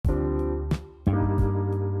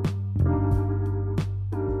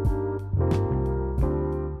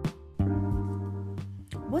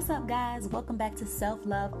up, guys? Welcome back to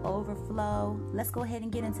Self-Love Overflow. Let's go ahead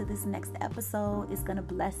and get into this next episode. It's going to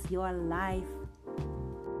bless your life.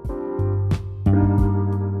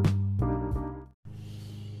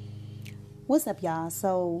 What's up, y'all?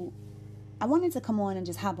 So I wanted to come on and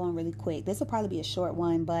just hop on really quick. This will probably be a short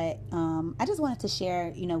one, but I just wanted to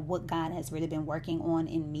share, what God has really been working on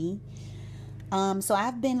in me. So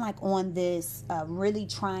I've been on this, really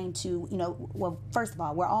trying to, well, first of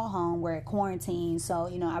all, we're all home, we're quarantined. So,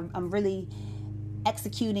 I'm really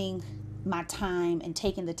executing my time and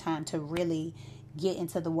taking the time to really get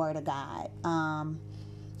into the Word of God.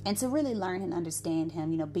 And to really learn and understand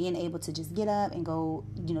Him, being able to just get up and go,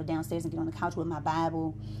 downstairs and get on the couch with my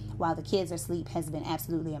Bible while the kids are asleep has been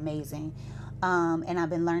absolutely amazing. And I've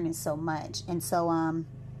been learning so much. And so,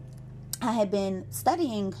 I had been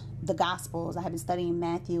studying the Gospels. I had been studying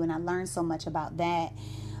Matthew, and I learned so much about that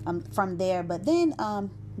from there. But then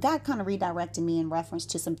God kind of redirected me in reference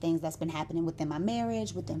to some things that's been happening within my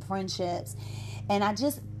marriage, within friendships. And I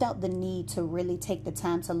just felt the need to really take the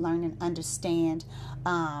time to learn and understand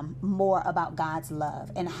more about God's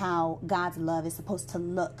love and how God's love is supposed to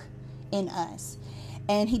look in us.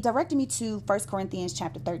 And He directed me to 1 Corinthians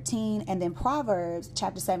chapter 13 and then Proverbs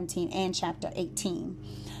chapter 17 and chapter 18.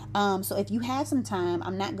 So if you have some time,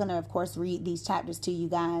 I'm not going to, of course, read these chapters to you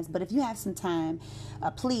guys, but if you have some time,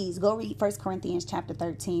 please go read 1 Corinthians chapter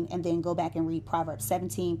 13 and then go back and read Proverbs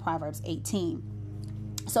 17, Proverbs 18.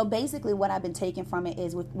 So basically what I've been taking from it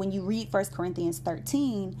is when you read 1 Corinthians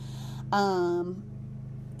 13,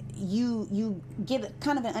 you get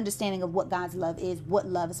kind of an understanding of what God's love is, what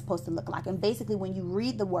love is supposed to look like. And basically when you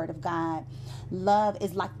read the Word of God, love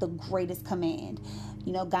is like the greatest command.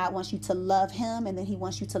 God wants you to love Him, and then He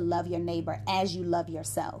wants you to love your neighbor as you love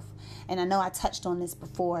yourself. And I know I touched on this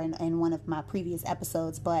before in one of my previous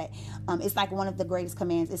episodes, but it's like one of the greatest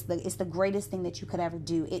commands. It's the greatest thing that you could ever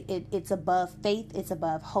do. It's above faith. It's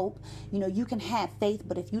above hope. You can have faith,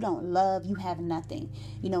 but if you don't love, you have nothing.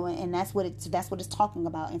 And that's what it's talking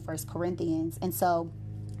about in 1 Corinthians. And so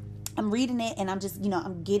I'm reading it and I'm just,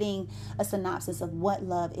 I'm getting a synopsis of what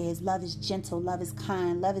love is. Love is gentle. Love is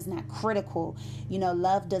kind. Love is not critical.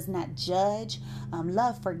 Love does not judge.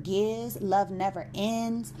 Love forgives. Love never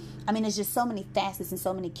ends. There's just so many facets and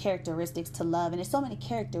so many characteristics to love. And there's so many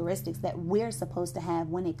characteristics that we're supposed to have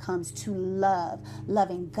when it comes to love.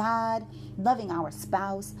 Loving God, loving our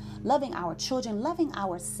spouse, loving our children, loving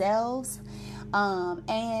ourselves.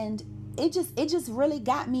 And it just really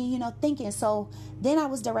got me, thinking. So then I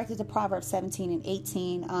was directed to Proverbs 17 and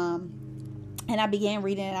 18. And I began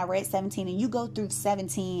reading it. I read 17, and you go through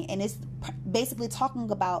 17, and it's basically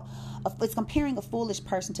talking about, it's comparing a foolish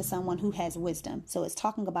person to someone who has wisdom. So it's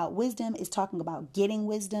talking about wisdom. It's talking about getting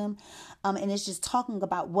wisdom. And it's just talking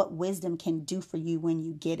about what wisdom can do for you when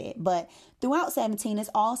you get it. But throughout 17, it's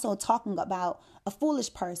also talking about a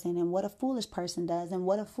foolish person and what a foolish person does and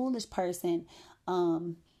what a foolish person,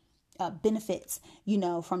 benefits,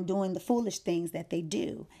 from doing the foolish things that they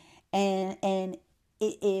do. And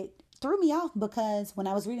it threw me off because when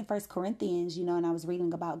I was reading 1 Corinthians, and I was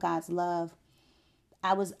reading about God's love,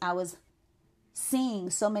 I was seeing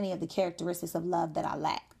so many of the characteristics of love that I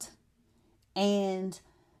lacked. And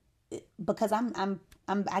because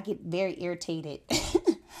I get very irritated,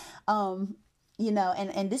 and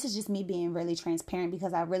this is just me being really transparent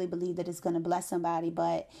because I really believe that it's going to bless somebody.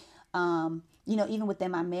 But even within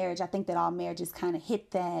my marriage, I think that all marriages kind of hit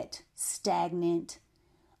that stagnant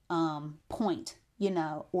point,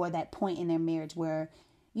 or that point in their marriage where,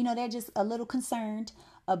 they're just a little concerned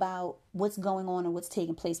about what's going on and what's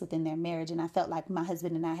taking place within their marriage. And I felt like my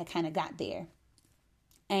husband and I had kind of got there.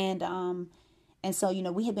 And so,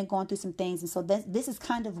 we had been going through some things. And so this is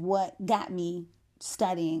kind of what got me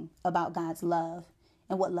studying about God's love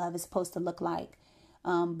and what love is supposed to look like.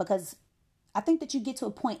 Because I think that you get to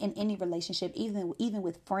a point in any relationship, even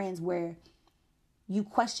with friends, where you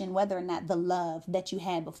question whether or not the love that you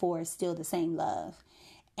had before is still the same love.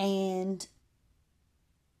 And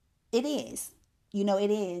it is,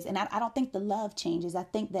 it is. And I don't think the love changes. I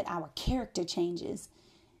think that our character changes.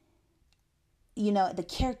 The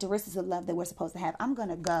characteristics of love that we're supposed to have. I'm going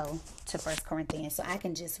to go to 1 Corinthians so I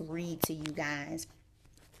can just read to you guys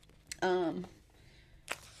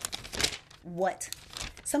what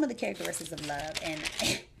some of the characteristics of love. And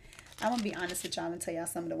I'm going to be honest with y'all and tell y'all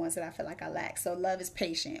some of the ones that I feel like I lack. So love is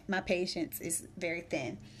patient. My patience is very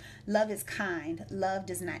thin. Love is kind. Love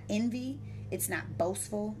does not envy. It's not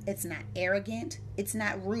boastful. It's not arrogant. It's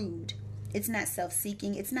not rude. It's not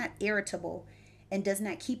self-seeking. It's not irritable, and does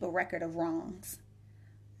not keep a record of wrongs.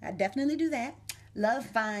 I definitely do that. Love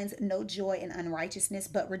finds no joy in unrighteousness,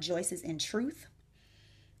 but rejoices in truth.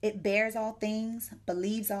 It bears all things,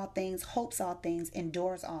 believes all things, hopes all things,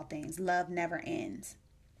 endures all things. Love never ends.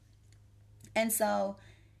 And so,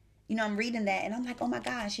 I'm reading that and I'm like, oh my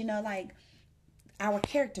gosh, like our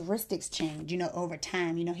characteristics change, over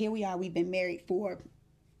time. Here we are, we've been married for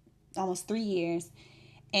almost 3 years.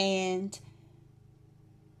 And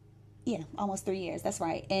yeah, almost 3 years. That's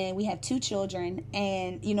right. And we have 2 children.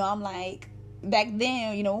 And, I'm like, back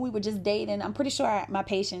then, when we were just dating, I'm pretty sure my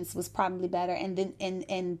patience was probably better. And then,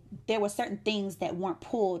 and there were certain things that weren't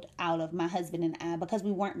pulled out of my husband and I because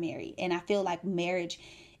we weren't married. And I feel like marriage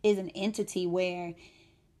is an entity where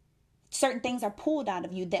certain things are pulled out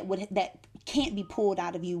of you that can't be pulled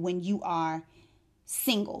out of you when you are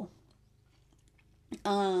single. There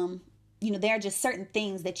are just certain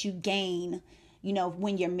things that you gain,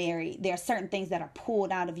 when you're married. There are certain things that are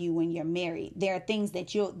pulled out of you when you're married. There are things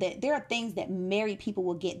there are things that married people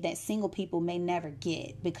will get that single people may never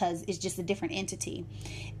get because it's just a different entity.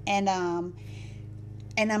 And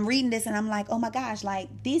I'm reading this and I'm like, oh my gosh, like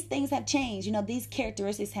these things have changed. These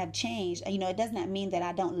characteristics have changed. It does not mean that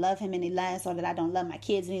I don't love him any less, or that I don't love my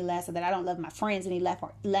kids any less, or that I don't love my friends any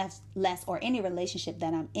less, or any relationship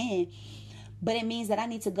that I'm in. But it means that I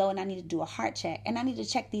need to go and I need to do a heart check, and I need to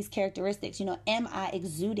check these characteristics. Am I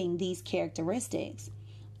exuding these characteristics?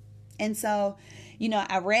 And so,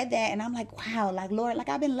 I read that and I'm like, wow, like Lord, like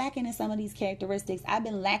I've been lacking in some of these characteristics. I've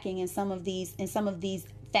been lacking in some of these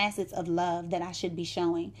facets of love that I should be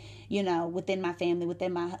showing, within my family,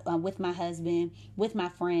 within my, with my husband, with my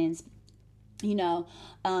friends.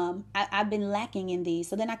 I've been lacking in these.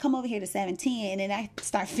 So then I come over here to 17 and then I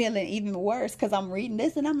start feeling even worse because I'm reading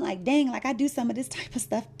this and I'm like, dang, like I do some of this type of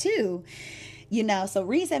stuff too. So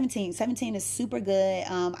read 17. 17 is super good.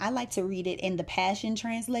 I like to read it in the Passion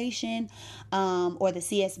Translation or the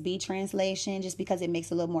CSB translation just because it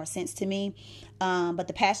makes a little more sense to me. But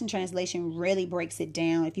the Passion Translation really breaks it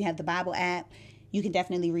down. If you have the Bible app, you can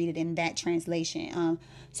definitely read it in that translation.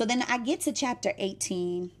 So then I get to chapter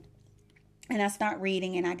 18 and I start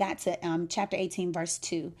reading and I got to chapter 18, verse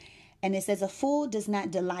 2. And it says, a fool does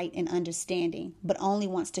not delight in understanding, but only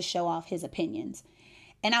wants to show off his opinions.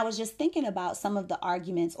 And I was just thinking about some of the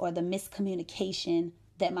arguments or the miscommunication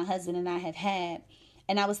that my husband and I have had.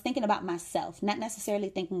 And I was thinking about myself, not necessarily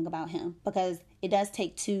thinking about him, because it does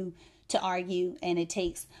take 2 to argue. And it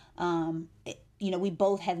takes, we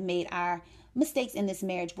both have made our mistakes in this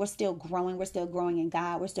marriage. We're still growing. We're still growing in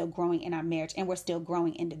God. We're still growing in our marriage, and we're still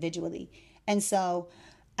growing individually. And so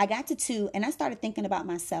I got to 2 and I started thinking about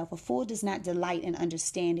myself. A fool does not delight in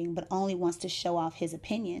understanding, but only wants to show off his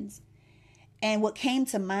opinions. And what came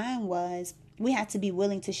to mind was we have to be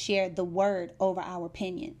willing to share the word over our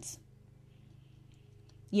opinions.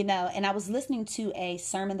 And I was listening to a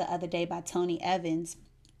sermon the other day by Tony Evans.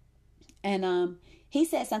 And he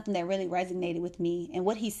said something that really resonated with me. And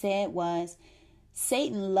what he said was,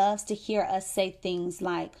 Satan loves to hear us say things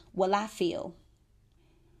like, well, I feel.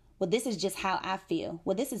 Well, this is just how I feel.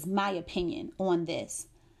 Well, this is my opinion on this.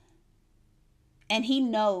 And he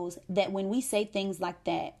knows that when we say things like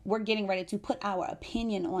that, we're getting ready to put our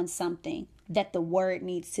opinion on something that the word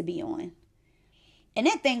needs to be on. And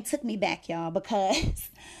that thing took me back, y'all, because,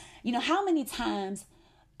 how many times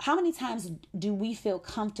do we feel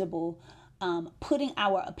comfortable putting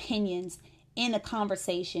our opinions in a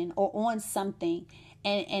conversation or on something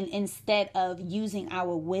and instead of using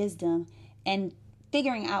our wisdom and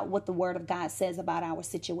figuring out what the word of God says about our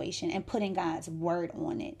situation and putting God's word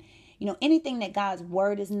on it. Anything that God's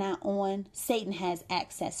word is not on, Satan has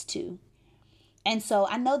access to. And so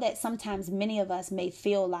I know that sometimes many of us may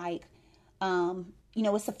feel like,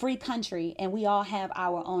 it's a free country and we all have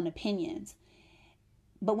our own opinions.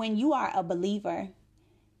 But when you are a believer,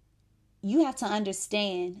 you have to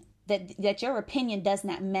understand that your opinion does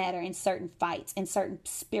not matter in certain fights, in certain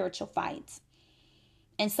spiritual fights.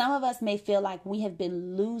 And some of us may feel like we have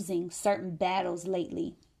been losing certain battles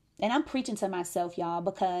lately. And I'm preaching to myself, y'all,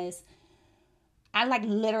 because I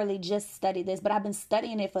literally just studied this, but I've been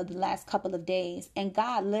studying it for the last couple of days. And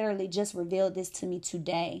God literally just revealed this to me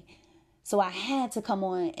today. So I had to come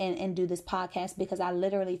on and do this podcast because I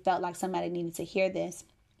literally felt like somebody needed to hear this.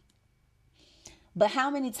 But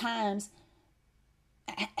how many times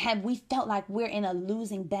have we felt like we're in a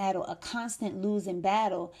losing battle, a constant losing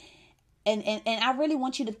battle? And I really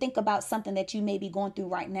want you to think about something that you may be going through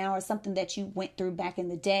right now, or something that you went through back in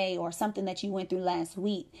the day, or something that you went through last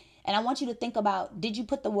week. And I want you to think about, did you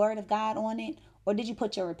put the word of God on it, or did you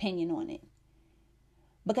put your opinion on it?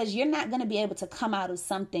 Because you're not going to be able to come out of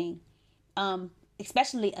something,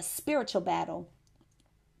 especially a spiritual battle,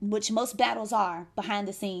 which most battles are behind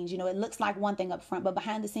the scenes. It looks like one thing up front, but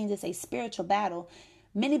behind the scenes it's a spiritual battle.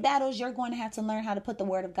 Many battles you're going to have to learn how to put the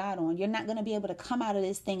word of God on. You're not going to be able to come out of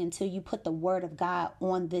this thing until you put the word of God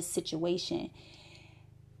on this situation.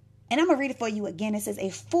 And I'm going to read it for you again. It says, a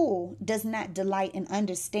fool does not delight in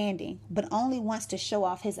understanding, but only wants to show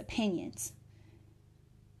off his opinions.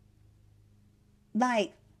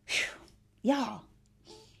 Like, whew, y'all,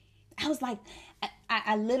 I was like,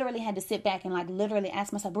 I literally had to sit back and like literally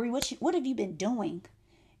ask myself, Bree, what have you been doing?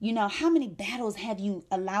 You know, how many battles have you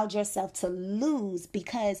allowed yourself to lose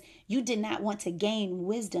because you did not want to gain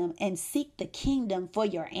wisdom and seek the kingdom for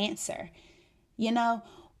your answer? You know,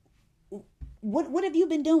 what have you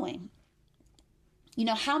been doing? You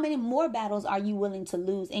know, how many more battles are you willing to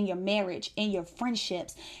lose in your marriage, in your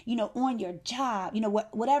friendships, you know, on your job, you know,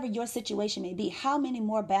 whatever your situation may be? How many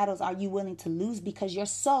more battles are you willing to lose because you're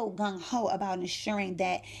so gung-ho about ensuring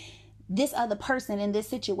that this other person in this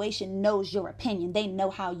situation knows your opinion? They know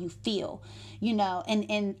how you feel, you know,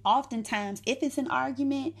 and oftentimes if it's an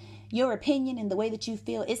argument, your opinion and the way that you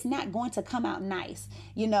feel, it's not going to come out nice.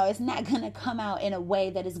 You know, it's not going to come out in a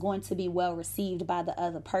way that is going to be well received by the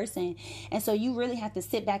other person. And so you really have to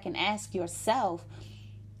sit back and ask yourself,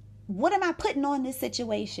 what am I putting on this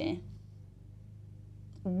situation?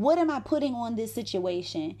 What am I putting on this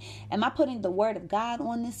situation? Am I putting the word of God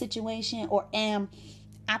on this situation? Or am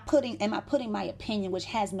I putting my opinion, which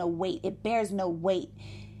has no weight? It bears no weight.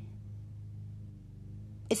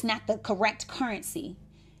 It's not the correct currency,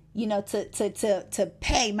 you know, to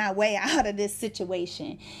pay my way out of this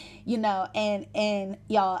situation, you know, and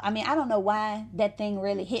y'all, I mean, I don't know why that thing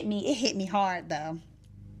really hit me. It hit me hard though.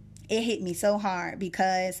 It hit me so hard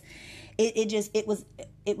because it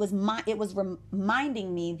was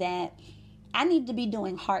reminding me that I need to be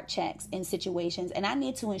doing heart checks in situations, and I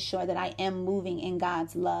need to ensure that I am moving in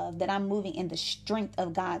God's love, that I'm moving in the strength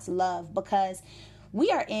of God's love, because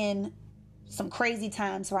we are in some crazy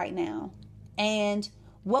times right now. And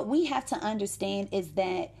what we have to understand is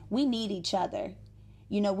that we need each other.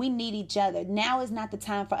 You know, we need each other. Now is not the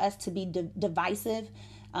time for us to be divisive.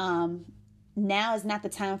 Now is not the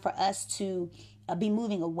time for us to be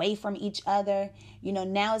moving away from each other. You know,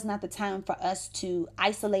 now is not the time for us to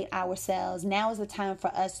isolate ourselves. Now is the time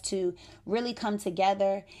for us to really come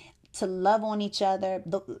together, to love on each other.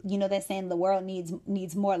 You know, they're saying the world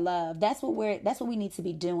needs more love. That's what we need to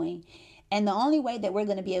be doing. And the only way that we're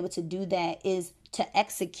going to be able to do that is to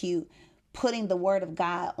execute putting the word of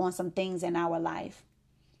God on some things in our life.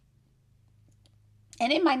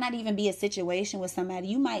 And it might not even be a situation with somebody.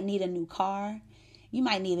 You might need a new car. You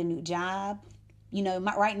might need a new job. You know,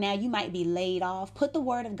 right now you might be laid off. Put the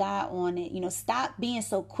word of God on it. You know, stop being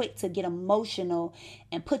so quick to get emotional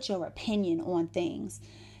and put your opinion on things.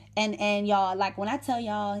 And y'all, like when I tell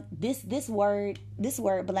y'all this word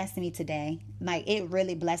blessed me today. Like it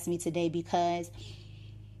really blessed me today, because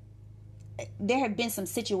there have been some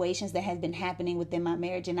situations that have been happening within my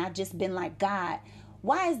marriage, and I've just been like, God,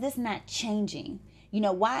 why is this not changing? You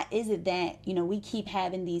know, why is it that, you know, we keep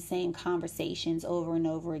having these same conversations over and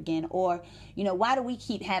over again? Or, you know, why do we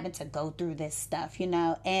keep having to go through this stuff, you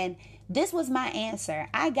know? And this was my answer.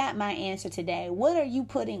 I got my answer today. What are you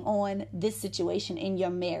putting on this situation in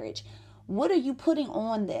your marriage? What are you putting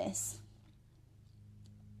on this?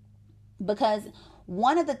 Because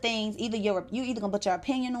one of the things, you're either going to put your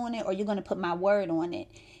opinion on it or you're going to put my word on it.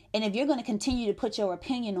 And if you're going to continue to put your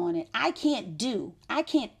opinion on it, I can't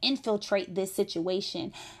infiltrate this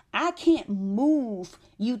situation. I can't move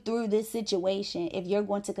you through this situation if you're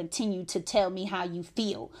going to continue to tell me how you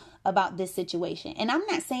feel about this situation. And I'm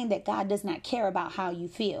not saying that God does not care about how you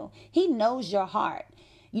feel. He knows your heart.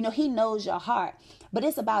 You know, he knows your heart. But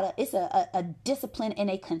it's about a discipline and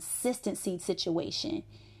a consistency situation.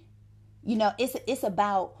 You know, it's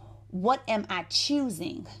about, what am I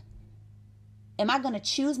choosing? Am I going to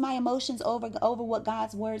choose my emotions over what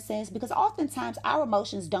God's word says? Because oftentimes our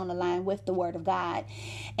emotions don't align with the word of God.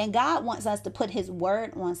 And God wants us to put his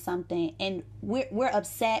word on something. And we're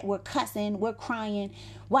upset. We're cussing. We're crying.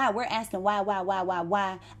 Why? We're asking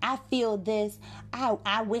why? I feel this.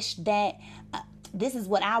 I wish that. This is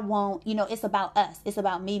what I want. You know, it's about us. It's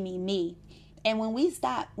about me. And when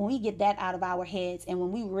we get that out of our heads, and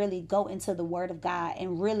when we really go into the word of God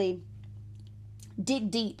and really dig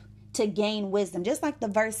deep to gain wisdom, just like the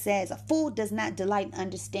verse says, a fool does not delight in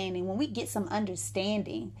understanding. When we get some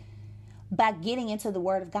understanding by getting into the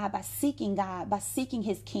word of God, by seeking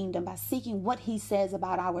his kingdom, by seeking what he says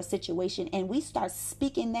about our situation, and we start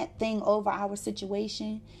speaking that thing over our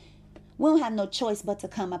situation, we don't have no choice but to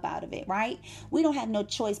come up out of it, right? We don't have no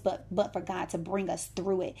choice but for God to bring us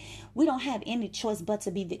through it. We don't have any choice but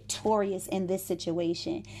to be victorious in this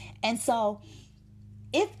situation. And so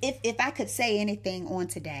if I could say anything on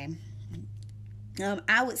today,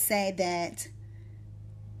 I would say that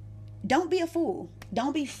don't be a fool.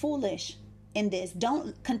 Don't be foolish in this.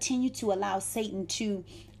 Don't continue to allow Satan to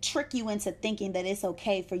trick you into thinking that it's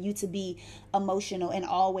okay for you to be emotional and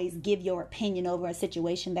always give your opinion over a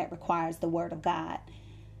situation that requires the word of God.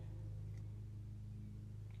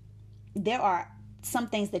 There are some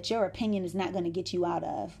things that your opinion is not going to get you out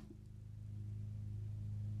of.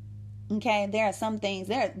 Okay, there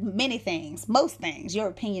are many things, most things your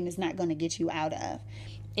opinion is not going to get you out of.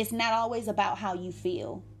 It's not always about how you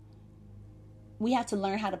feel. We have to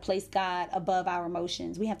learn how to place God above our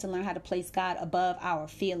emotions. We have to learn how to place God above our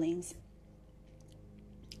feelings.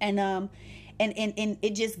 And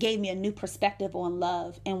it just gave me a new perspective on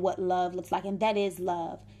love and what love looks like. And that is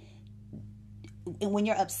love. And when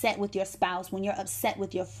you're upset with your spouse, when you're upset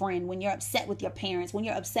with your friend, when you're upset with your parents, when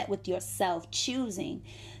you're upset with yourself, choosing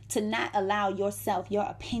to not allow yourself, your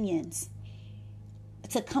opinions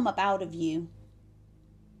to come up out of you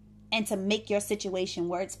and to make your situation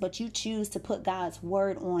worse, but you choose to put God's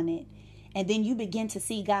word on it. And then you begin to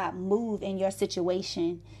see God move in your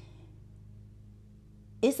situation.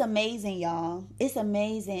 It's amazing, y'all. It's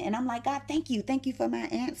amazing. And I'm like, God, thank you. Thank you for my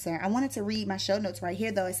answer. I wanted to read my show notes right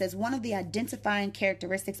here, though. It says, one of the identifying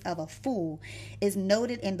characteristics of a fool is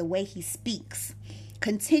noted in the way he speaks,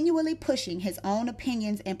 continually pushing his own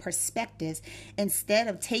opinions and perspectives instead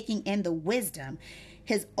of taking in the wisdom.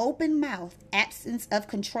 His open mouth, absence of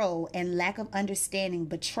control, and lack of understanding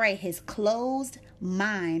betray his closed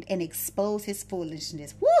mind and expose his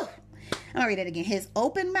foolishness. Woo! I'm going to read that again. His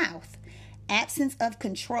open mouth, absence of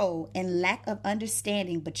control, and lack of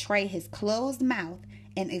understanding betray his closed mouth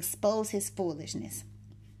and expose his foolishness.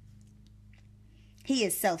 He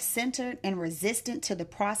is self-centered and resistant to the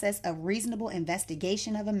process of reasonable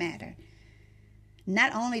investigation of a matter.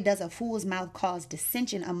 Not only does a fool's mouth cause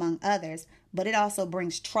dissension among others, but it also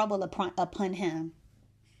brings trouble upon him.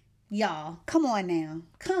 Y'all, come on now.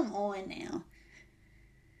 Come on now.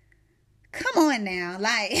 Come on now.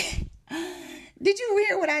 Like, did you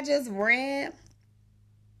hear what I just read?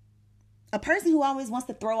 A person who always wants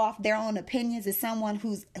to throw off their own opinions is someone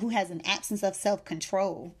who has an absence of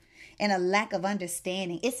self-control and a lack of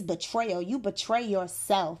understanding. It's betrayal. You betray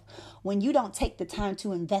yourself when you don't take the time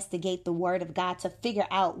to investigate the word of God, to figure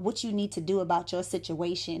out what you need to do about your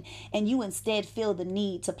situation, and you instead feel the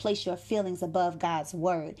need to place your feelings above God's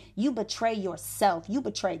word. You betray yourself. You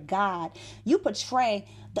betray God. You betray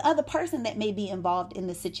the other person that may be involved in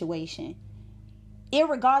the situation.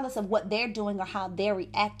 Irregardless of what they're doing or how they're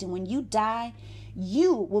reacting, when you die,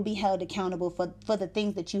 you will be held accountable for the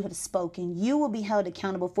things that you have spoken. You will be held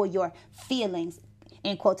accountable for your feelings,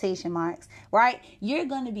 in quotation marks, right? You're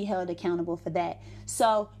going to be held accountable for that.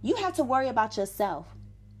 So you have to worry about yourself.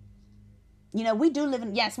 You know, we live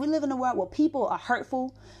in a world where people are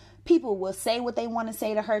hurtful. People will say what they want to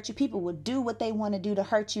say to hurt you. People will do what they want to do to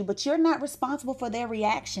hurt you, but you're not responsible for their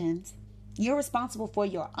reactions. You're responsible for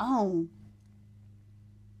your own.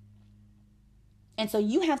 And so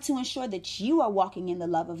you have to ensure that you are walking in the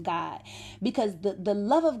love of God, because the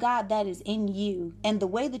love of God that is in you and the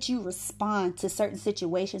way that you respond to certain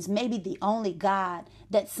situations may be the only God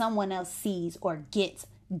that someone else sees or gets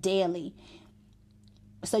daily.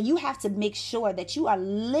 So you have to make sure that you are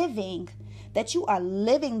living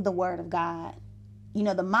the word of God. You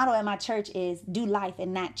know, the motto at my church is do life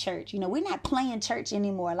and not church. You know, we're not playing church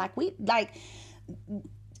anymore.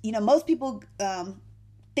 Most people,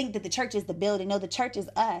 think that the church is the building. No, the church is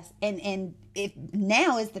us. And if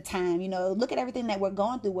now is the time, look at everything that we're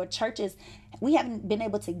going through, where churches, we haven't been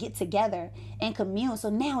able to get together and commune. So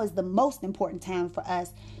now is the most important time for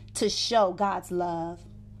us to show God's love,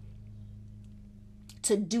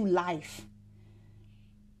 to do life.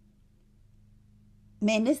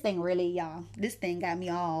 Man, this thing really, y'all, this thing got me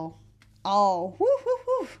all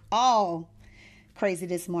crazy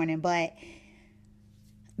this morning. But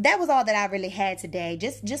that was all that I really had today.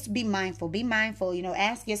 Just be mindful. Be mindful.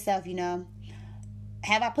 Ask yourself,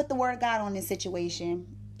 have I put the word of God on this situation?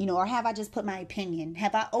 Or have I just put my opinion?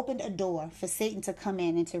 Have I opened a door for Satan to come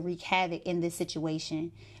in and to wreak havoc in this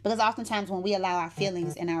situation? Because oftentimes when we allow our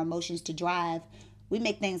feelings and our emotions to drive, we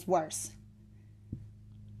make things worse.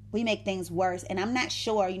 And I'm not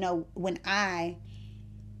sure, when I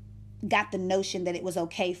got the notion that it was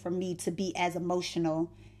okay for me to be as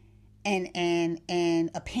emotional and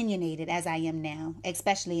opinionated as I am now,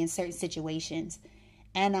 especially in certain situations.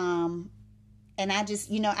 And And I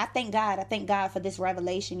just, I thank God. I thank God for this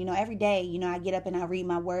revelation. Every day, I get up and I read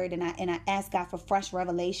my word, and I ask God for fresh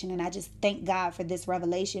revelation. And I just thank God for this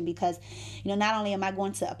revelation because, not only am I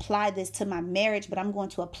going to apply this to my marriage, but I'm going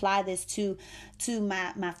to apply this to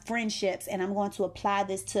my friendships, and I'm going to apply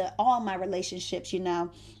this to all my relationships,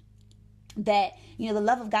 that the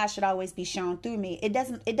love of God should always be shown through me. It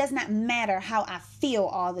does not matter how I feel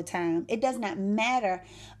all the time. It does not matter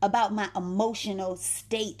about my emotional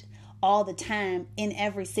state all the time in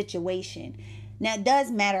every situation. Now, it does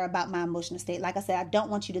matter about my emotional state. Like I said, I don't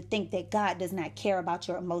want you to think that God does not care about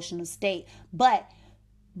your emotional state. But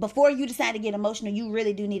before you decide to get emotional, you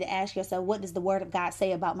really do need to ask yourself, what does the word of God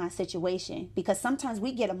say about my situation? Because sometimes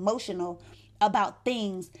we get emotional about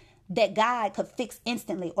things that God could fix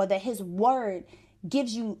instantly, or that his word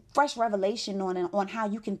gives you fresh revelation on how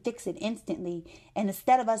you can fix it instantly. And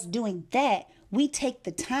instead of us doing that, we take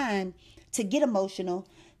the time to get emotional,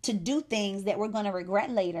 to do things that we're going to regret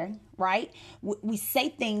later, right? We say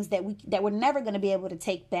things that we're never going to be able to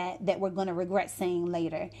take back, that we're going to regret saying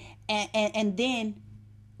later. And then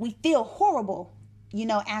we feel horrible,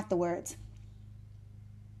 afterwards.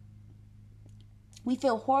 We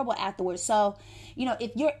feel horrible afterwards. So,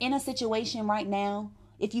 if you're in a situation right now,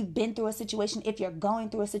 if you've been through a situation, if you're going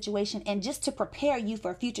through a situation, and just to prepare you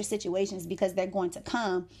for future situations because they're going to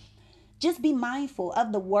come, just be mindful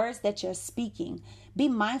of the words that you're speaking. Be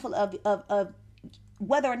mindful of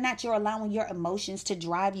whether or not you're allowing your emotions to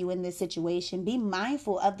drive you in this situation. Be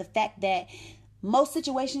mindful of the fact that most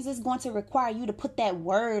situations is going to require you to put that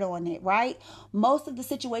word on it, right? Most of the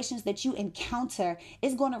situations that you encounter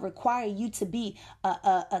is going to require you to be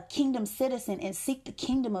a kingdom citizen and seek the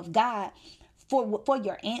kingdom of God for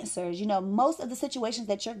your answers. Most of the situations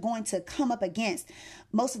that you're going to come up against,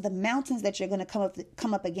 most of the mountains that you're going to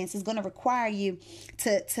come up against is going to require you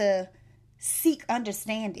to seek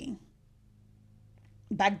understanding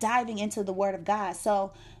by diving into the word of God.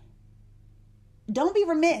 So don't be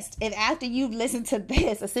remiss if after you've listened to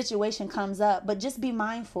this, a situation comes up, but just be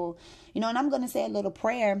mindful, and I'm going to say a little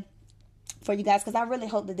prayer for you guys, because I really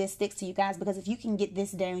hope that this sticks to you guys, because if you can get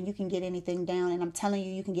this down, you can get anything down. And I'm telling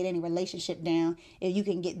you, you can get any relationship down if you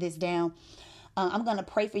can get this down. I'm going to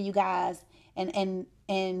pray for you guys, and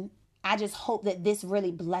I just hope that this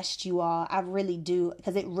really blessed you all. I really do,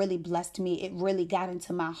 because it really blessed me. It really got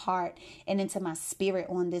into my heart and into my spirit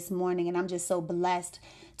on this morning. And I'm just so blessed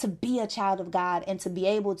to be a child of God and to be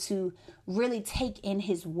able to really take in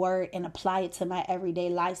his word and apply it to my everyday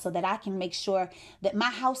life, so that I can make sure that my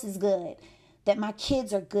house is good, that my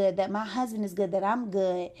kids are good, that my husband is good, that I'm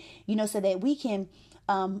good, so that we can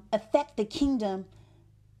affect the kingdom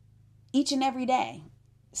each and every day.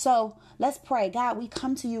 So let's pray. God, we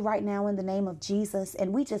come to you right now in the name of Jesus,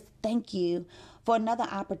 and we just thank you for another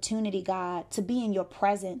opportunity, God, to be in your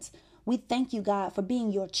presence. We thank you, God, for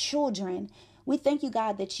being your children. We thank you,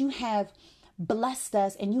 God, that you have blessed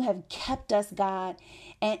us and you have kept us, God,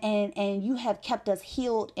 and you have kept us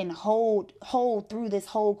healed and whole through this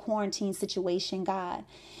whole quarantine situation, God.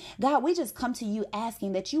 God, we just come to you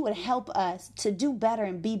asking that you would help us to do better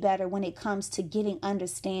and be better when it comes to getting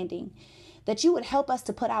understanding. That you would help us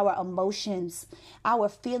to put our emotions, our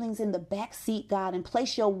feelings in the back seat, God, and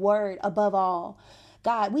place your word above all.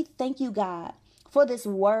 God, we thank you, God, for this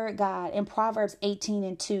word, God, in Proverbs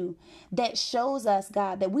 18:2, that shows us,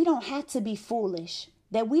 God, that we don't have to be foolish,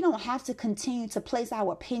 that we don't have to continue to place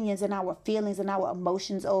our opinions and our feelings and our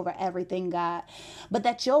emotions over everything, God, but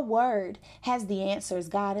that your word has the answers,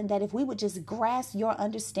 God, and that if we would just grasp your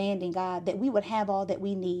understanding, God, that we would have all that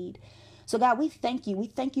we need. So God, we thank you. We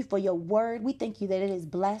thank you for your word. We thank you that it is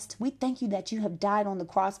blessed. We thank you that you have died on the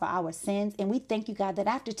cross for our sins. And we thank you, God, that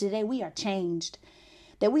after today we are changed,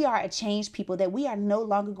 that we are a changed people, that we are no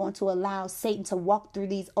longer going to allow Satan to walk through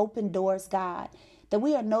these open doors, God, that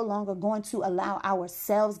we are no longer going to allow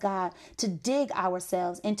ourselves, God, to dig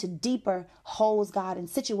ourselves into deeper holes, God, in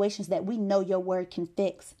situations that we know your word can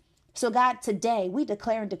fix. So God, today we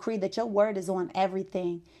declare and decree that your word is on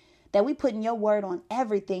everything, that we put in your word on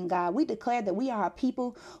everything, God. We declare that we are a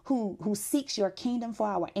people who seeks your kingdom for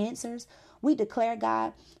our answers. We declare,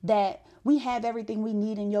 God, that we have everything we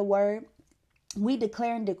need in your word. We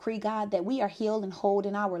declare and decree, God, that we are healed and whole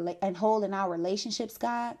in our relationships,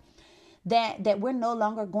 God. That we're no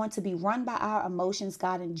longer going to be run by our emotions,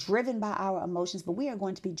 God, and driven by our emotions, but we are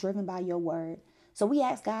going to be driven by your word. So we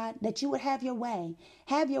ask, God, that you would have your way.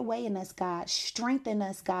 Have your way in us, God. Strengthen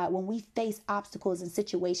us, God, when we face obstacles and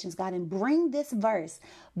situations, God, and bring this verse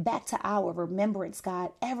back to our remembrance,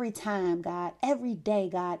 God, every time, God, every day,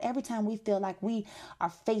 God, every time we feel like we are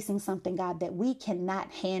facing something, God, that we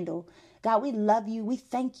cannot handle. God, we love you. We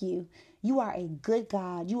thank you. You are a good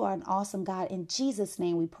God. You are an awesome God. In Jesus'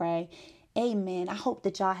 name we pray. Amen. I hope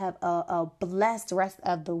that y'all have a blessed rest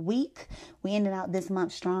of the week. We ended out this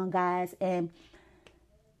month strong, guys. And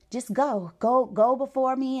just go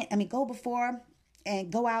before me. Go before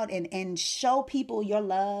and go out and show people your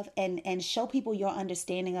love and show people your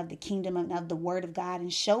understanding of the kingdom and of the word of God,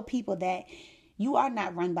 and show people that you are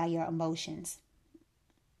not run by your emotions.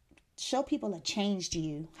 Show people a changed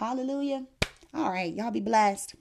you. Hallelujah. All right. Y'all be blessed.